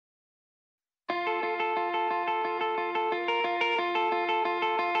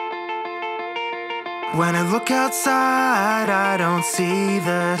When I look outside, I don't see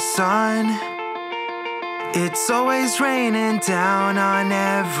the sun. It's always raining down on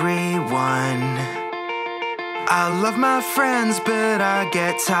everyone. I love my friends, but I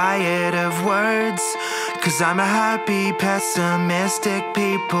get tired of words. 'Cause I'm a happy, pessimistic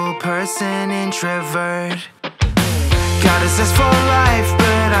people person, introvert. Got a zest for life,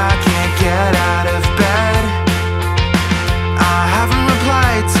 but I can't get out of bed. I haven't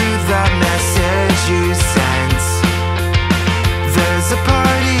replied to that message you sent. There's a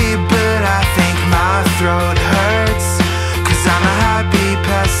party, but I think my throat hurts. 'Cause I'm a happy,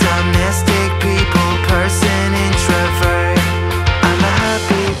 pessimistic people person, introvert. I'm a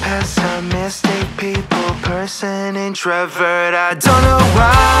happy, pessimistic people person, introvert. I don't know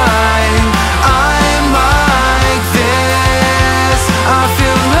why I'm like this. I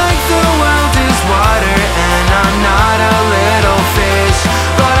feel like the world is water and I'm not a little fish.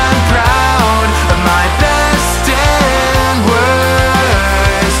 But I'm proud of my best and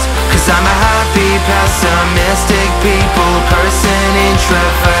worst. 'Cause I'm a happy, pessimistic people person,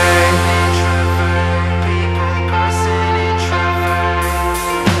 introvert.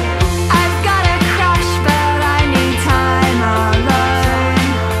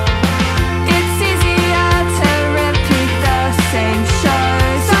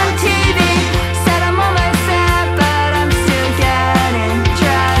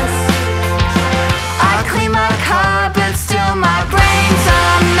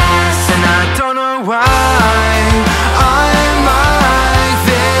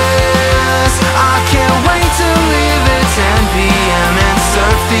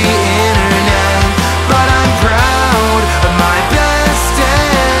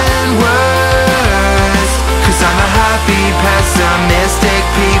 Pessimistic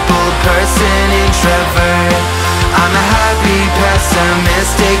people person, introvert. I'm a happy,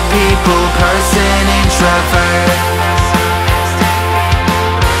 pessimistic people person, introvert.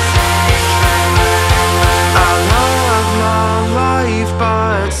 I love my life,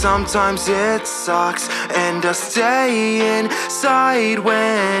 but sometimes it sucks. And I stay inside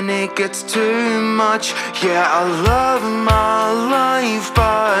when it gets too much. Yeah, I love my life,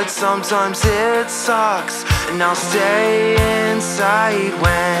 but sometimes it sucks. And I'll stay inside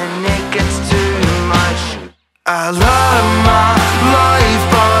when it gets too much. I love my life,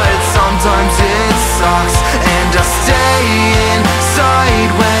 but